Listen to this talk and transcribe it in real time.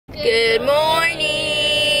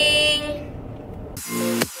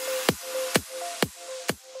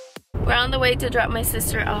on the way to drop my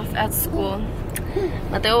sister off at school.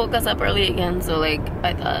 Mateo woke us up early again, so like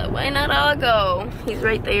I thought, why not I'll go? He's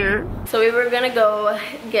right there. So we were gonna go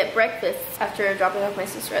get breakfast after dropping off my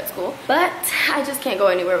sister at school, but I just can't go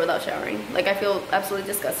anywhere without showering. Like I feel absolutely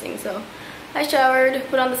disgusting. So I showered,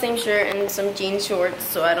 put on the same shirt and some jean shorts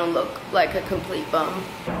so I don't look like a complete bum.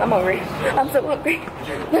 I'm hungry. I'm so hungry.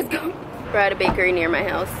 Let's go. We're at a bakery near my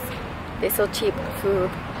house. They sell cheap food.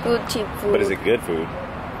 Cheap food. But is it good food?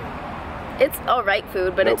 It's alright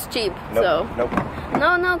food, but it's cheap. So no,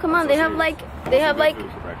 come on. They have like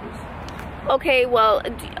okay, well,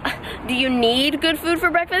 do you need good food for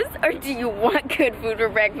breakfast or do you want good food for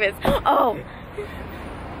breakfast? Oh,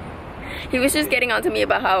 he was just getting on to me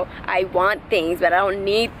about how I want things but I don't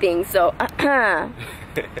need things, so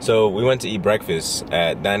So we went to eat breakfast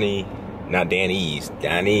at Danny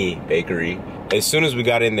Bakery. As soon as we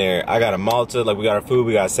got in there, I got a Malta, like we got our food,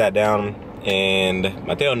 we got sat down, and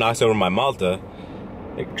Mateo knocks over my Malta.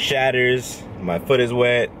 It shatters, my foot is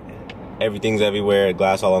wet, everything's everywhere,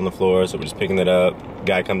 glass all on the floor, so we're just picking it up.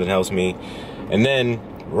 Guy comes and helps me. And then,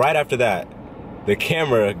 right after that, the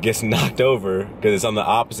camera gets knocked over because it's on the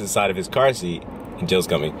opposite side of his car seat, and Jill's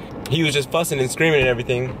coming. He was just fussing and screaming and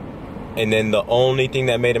everything, and then the only thing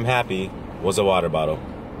that made him happy was a water bottle.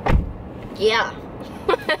 Yeah.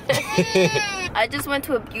 I just went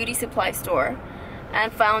to a beauty supply store and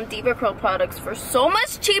found Diva Curl products for so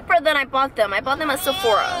much cheaper than I bought them. I bought them at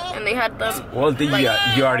Sephora and they had them. Well,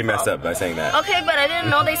 you already messed up by saying that. Okay, but I didn't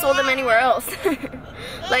know they sold them anywhere else.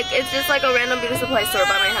 Like, it's just like a random beauty supply store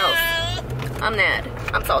by my house. I'm mad.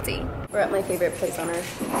 I'm salty. We're at my favorite place on earth.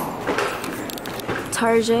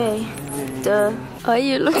 Target. Duh. Oh,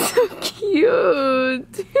 you look so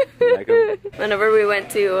cute. Like him? Whenever we went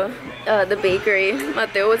to the bakery,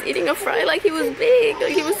 Mateo was eating a fry like he was big.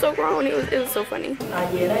 Like he was so grown. It was so funny.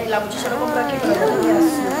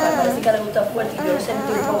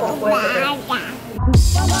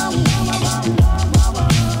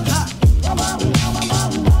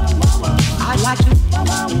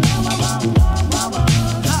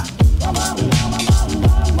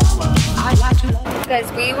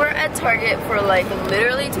 Guys, we were at Target for like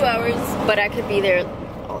literally 2 hours, but I could be there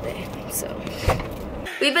all day, so.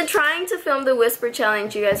 We've been trying to film the whisper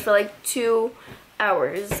challenge, you guys, for like 2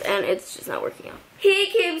 hours, and it's just not working out. He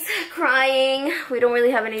keeps crying. We don't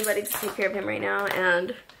really have anybody to take care of him right now,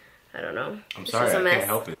 and I don't know. I'm sorry, I can't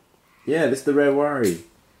help it. Yeah, this is the red Wari.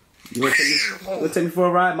 You wanna take me for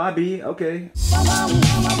a ride? My B, okay.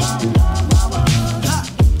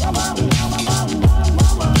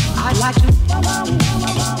 I'd like to.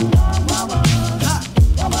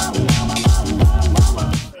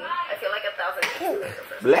 I feel like 1,000.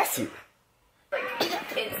 Bless you. Like,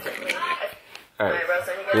 instantly. Alright, My eyebrows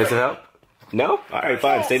you need some help? No? Alright,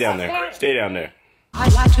 fine, stay down there. Stay down there.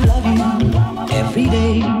 I'd like to love you every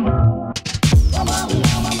day.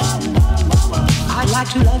 I'd like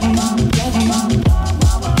to love you, love you.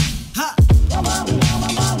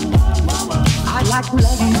 I'd like to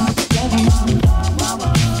love you,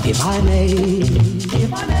 if I may,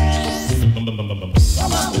 if I may.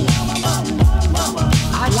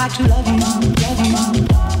 I'd like to love you, love you.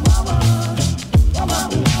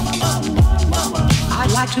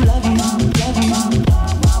 I'd like to love you, love you.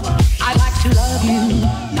 I'd like to love you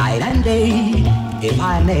night and day, if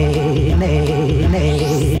I may,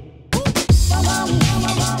 may.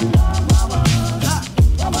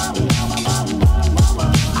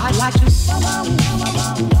 I'd like to.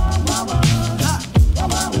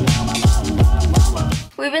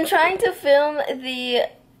 We've been trying to film the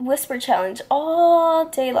whisper challenge all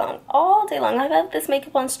day long. All day long. I've had this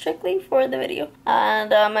makeup on strictly for the video. And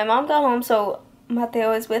my mom got home, so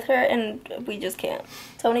Mateo is with her, and we just can't.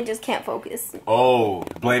 Tony just can't focus. Oh,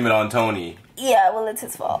 blame it on Tony. Yeah, well, it's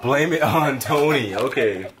his fault. Blame it on Tony,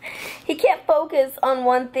 okay. He can't focus on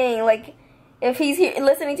one thing. Like, if he's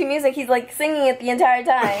listening to music, he's like singing it the entire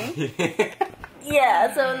time.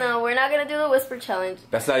 Yeah, so no, we're not gonna do the whisper challenge.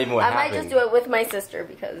 That's not even what happened. I might just do it with my sister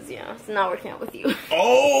because, you know, it's not working out with you.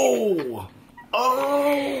 Oh!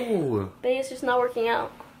 Oh! Bae, it's just not working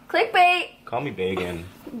out. Clickbait! Call me Bae again.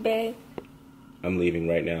 Bae. I'm leaving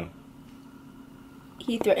right now.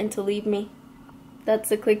 He threatened to leave me. That's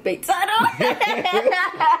the clickbait title.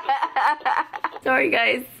 Sorry,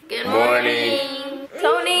 guys. Good morning.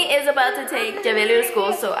 Tony is about to take Jelian to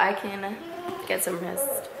school so I can get some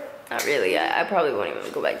rest. Not really. I probably won't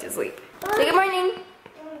even go back to sleep. Say good morning.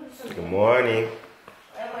 Good morning.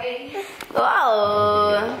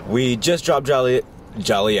 Wow. We just dropped Jelian.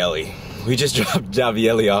 We just dropped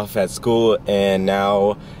Jelian off at school, and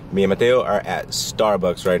now me and Mateo are at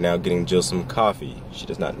Starbucks right now getting Jill some coffee. She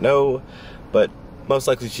does not know, but Most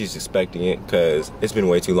likely she's expecting it because it's been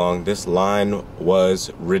way too long. This line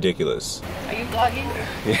was ridiculous. Are you vlogging?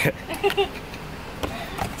 Yeah.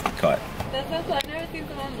 Caught. That's so fun. I've never seen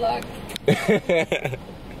someone vlog.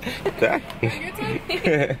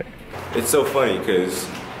 It's so funny because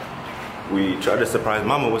we tried to surprise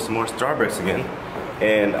Mama with some more Starbucks again,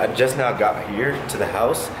 and I just now got here to the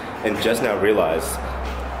house and just now realized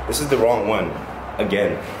this is the wrong one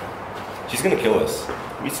again. She's gonna kill us.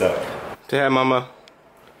 We suck. Say hi, Mama.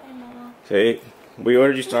 Hi, Mama. Say, we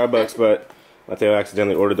ordered you Starbucks, but Mateo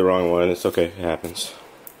accidentally ordered the wrong one. It's okay, it happens.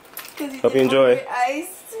 Hope you enjoy.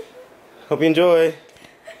 Hope you enjoy.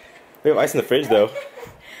 We have ice in the fridge though.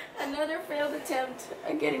 Another failed attempt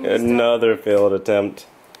at getting this Another failed attempt.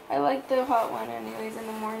 I like the hot one anyways in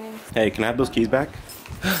the morning. Hey, can I have those keys back?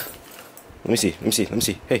 Let me see, let me see, let me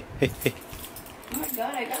see. Hey, hey, hey. Oh my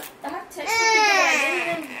god, I text people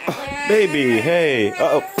I didn't even... Baby, hey.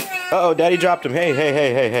 Uh-oh. Uh-oh, Daddy dropped him. Hey, hey,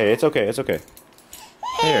 hey, hey, hey. It's okay, it's okay.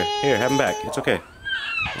 Here, have him back. It's okay.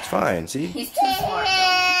 It's fine, see? He's too smart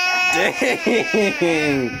though.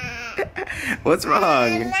 Dang. What's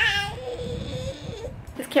wrong?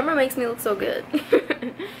 This camera makes me look so good.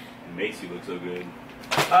 Makes you look so good.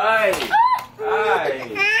 Hi! Hi!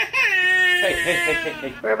 Hey, hey, hey, hey,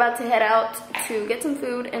 hey. We're about to head out to get some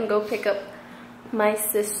food and go pick up my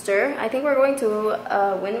sister. I think we're going to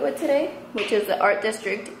Wynwood today, which is the art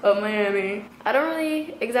district of Miami. I don't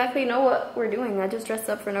really exactly know what we're doing. I just dressed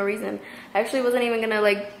up for no reason. I actually wasn't even gonna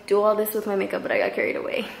like do all this with my makeup, but I got carried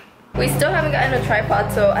away. We still haven't gotten a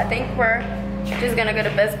tripod, so I think we're just gonna go to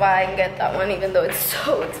Best Buy and get that one, even though it's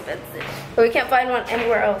so expensive. But we can't find one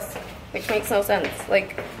anywhere else, which makes no sense.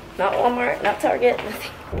 Like, not Walmart, not Target,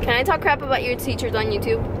 nothing. Can I talk crap about your teachers on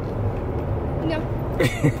YouTube? No.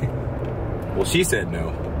 Well, she said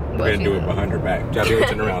no. We're gonna do it behind her back. Jelian,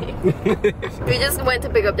 turn around. We just went to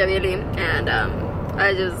pick up Jelian, and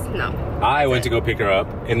no. I went to go pick her up,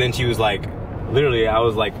 and then she was like, literally, I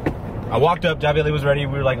walked up, Jelian was ready,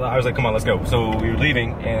 I was like, come on, let's go. So we were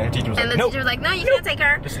leaving, and her teacher was like, and the teacher was like, no, you can't take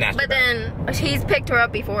her. Just snatched but her then he's picked her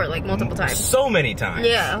up before, like multiple times. So many times.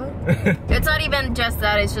 Yeah. It's not even just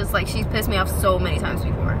that, it's just like she's pissed me off so many times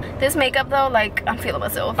before. This makeup though, like, I'm feeling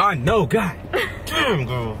myself. I know, God. Damn,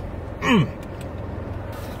 girl.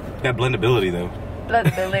 That blendability though.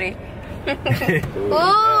 Blendability.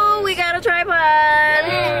 Oh, we got a tripod.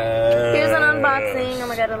 Here's an unboxing. Oh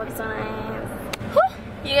my god, it looks so nice. Whew.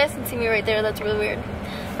 You guys can see me right there. That's really weird.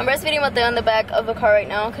 I'm breastfeeding Mateo in the back of the car right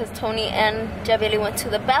now because Tony and Jelian went to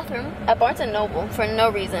the bathroom at Barnes & Noble for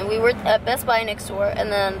no reason. We were at Best Buy next door,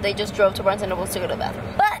 and then they just drove to Barnes & Noble to go to the bathroom.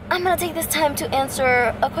 But I'm gonna take this time to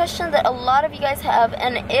answer a question that a lot of you guys have,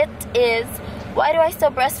 and it is, why do I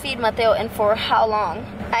still breastfeed Mateo, and for how long?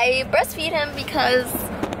 I breastfeed him because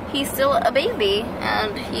he's still a baby,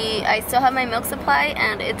 and I still have my milk supply,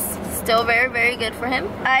 and it's still very, very good for him.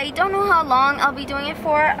 I don't know how long I'll be doing it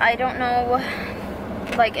for. I don't know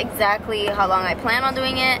like exactly how long I plan on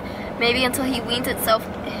doing it. Maybe until he weans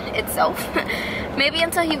maybe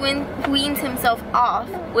until he weans himself off,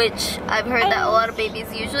 which I've heard that a lot of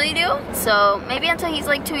babies usually do. So maybe until he's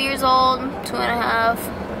like 2 years old, 2.5,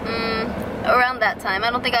 around that time. I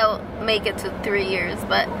don't think I'll make it to 3 years,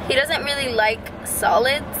 but he doesn't really like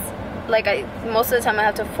solids. Like, most of the time I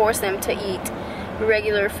have to force him to eat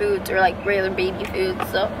regular foods or like regular baby foods.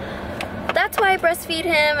 So that's why I breastfeed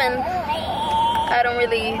him, and I don't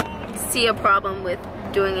really see a problem with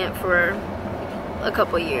doing it for a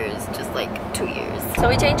couple years, just like 2 years. So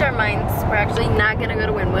we changed our minds. We're actually not gonna go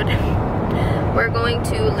to Wynwood. We're going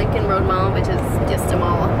to Lincoln Road Mall, which is just a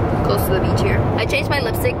mall close to the beach here. I changed my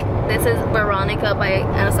lipstick. This is Veronica by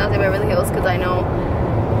Anastasia Beverly Hills, because I know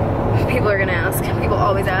people are gonna ask. People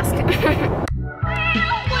always ask.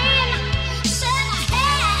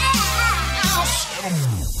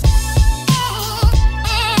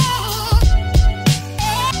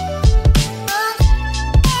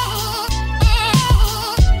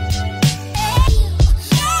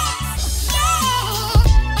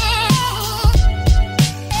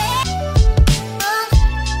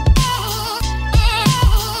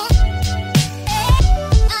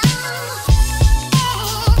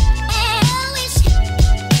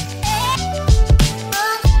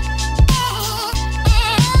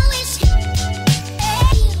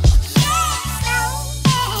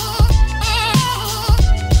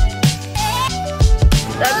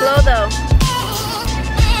 That glow though.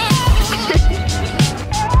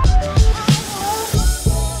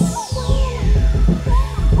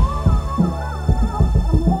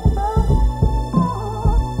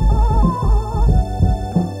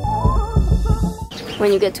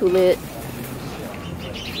 When you get too lit.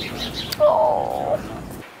 Oh.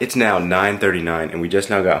 It's now 9:39 and we just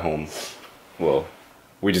now got home. Well,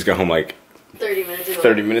 we just got home like 30 minutes ago.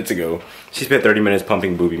 30 minutes ago. She spent 30 minutes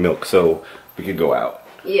pumping booby milk so we could go out.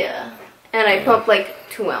 Yeah. And I pumped like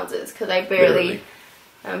 2 ounces because I barely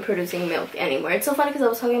am producing milk anymore. It's so funny because I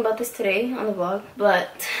was talking about this today on the vlog,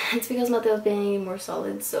 but it's because Mateo's being more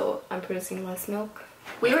solid, so I'm producing less milk.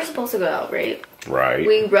 We were supposed to go out, right? Right.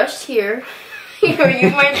 We rushed here. Are you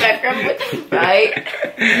my background? Right?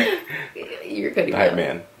 You're cutting Hype out.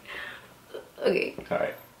 man. Okay.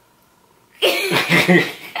 Alright.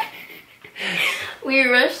 We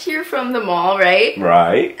rushed here from the mall, right?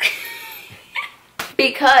 Right.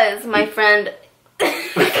 Because my friend...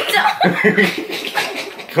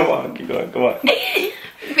 Come on, keep going, come on.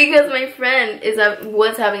 Because my friend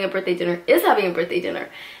was having a birthday dinner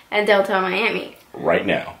in downtown Miami. Right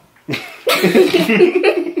now.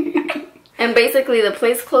 And basically the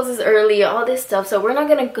place closes early, all this stuff, so we're not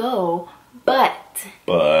gonna go. But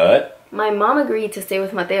my mom agreed to stay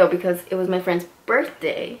with Mateo because it was my friend's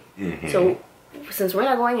birthday. So since we're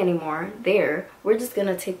not going anymore there, we're just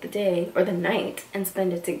gonna take the day or the night and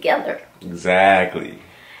spend it together. Exactly.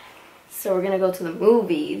 So we're gonna go to the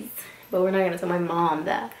movies, but we're not gonna tell my mom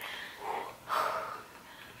that.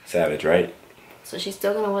 Savage, right? So she's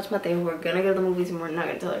still gonna watch Mateo. We're gonna go to the movies and we're not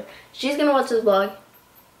gonna tell her. She's gonna watch this vlog,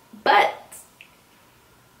 but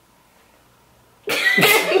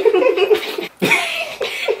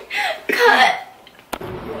cut.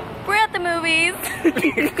 We're at the movies.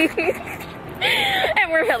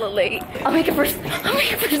 And we're hella late. I'll make it first.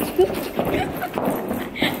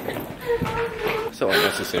 So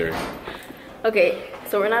unnecessary. Okay,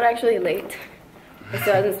 so we're not actually late. It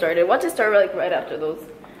still hasn't started. Watch it start like right after those.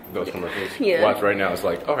 Those commercials. Yeah. Watch right now. It's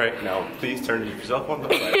like, all right, now please turn yourself on the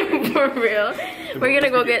light. For real. We're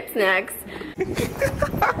gonna go get snacks.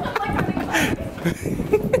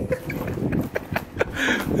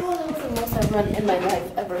 Oh, that was the most I've run in my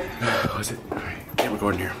life ever. Was it? All right, get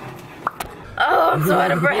recording here. Oh, I'm so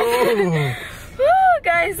out of breath. Woo,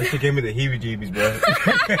 guys. She gave me the heebie-jeebies, bro.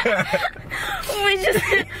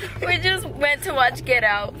 we just went to watch Get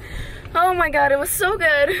Out. Oh my god, it was so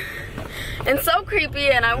good. And so creepy,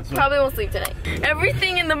 and I probably won't sleep tonight.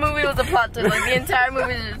 Everything in the movie was a plot twist. Like, the entire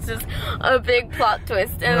movie was just a big plot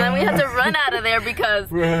twist. And then we had to run out of there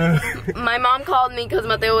because my mom called me because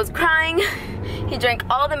Mateo was crying. He drank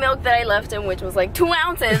all the milk that I left him, which was like 2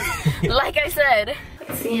 ounces, like I said.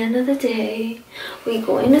 It's the end of the day. We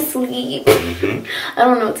going to sleep. I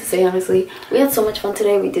don't know what to say, honestly. We had so much fun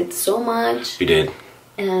today. We did so much. We did.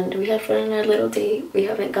 And we had fun in our little date. We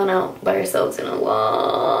haven't gone out by ourselves in a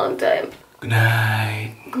long time. Good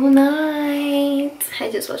night. Good night. I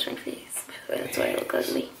just washed my face. By the way, that's why I look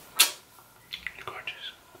ugly.